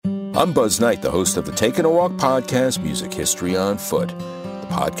I'm Buzz Knight, the host of the Taking a Walk podcast, Music History on Foot, the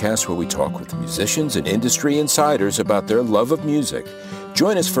podcast where we talk with musicians and industry insiders about their love of music.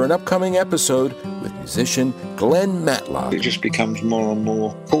 Join us for an upcoming episode with musician Glen Matlock. It just becomes more and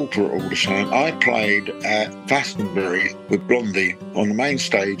more corporate all the time. I played at Glastonbury with Blondie on the main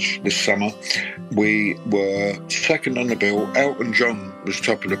stage this summer. We were second on the bill. Elton John was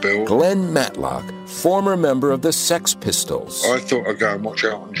top of the bill. Glen Matlock, former member of the Sex Pistols. I thought I'd go and watch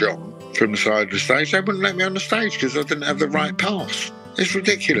Elton John from the side of the stage. They wouldn't let me on the stage because I didn't have the right pass. It's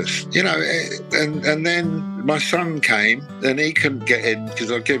ridiculous, you know, and then my son came and he couldn't get in because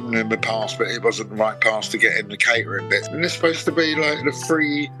I'd given him a pass, but it wasn't the right pass to get in the catering bit. And it's supposed to be like the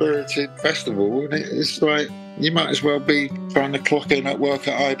free-spirited festival, and it's like you might as well be trying to clock in at work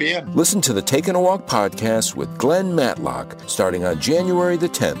at IBM. Listen to the Taking a Walk podcast with Glen Matlock starting on January the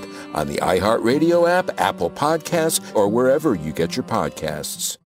 10th on the iHeartRadio app, Apple Podcasts, or wherever you get your podcasts.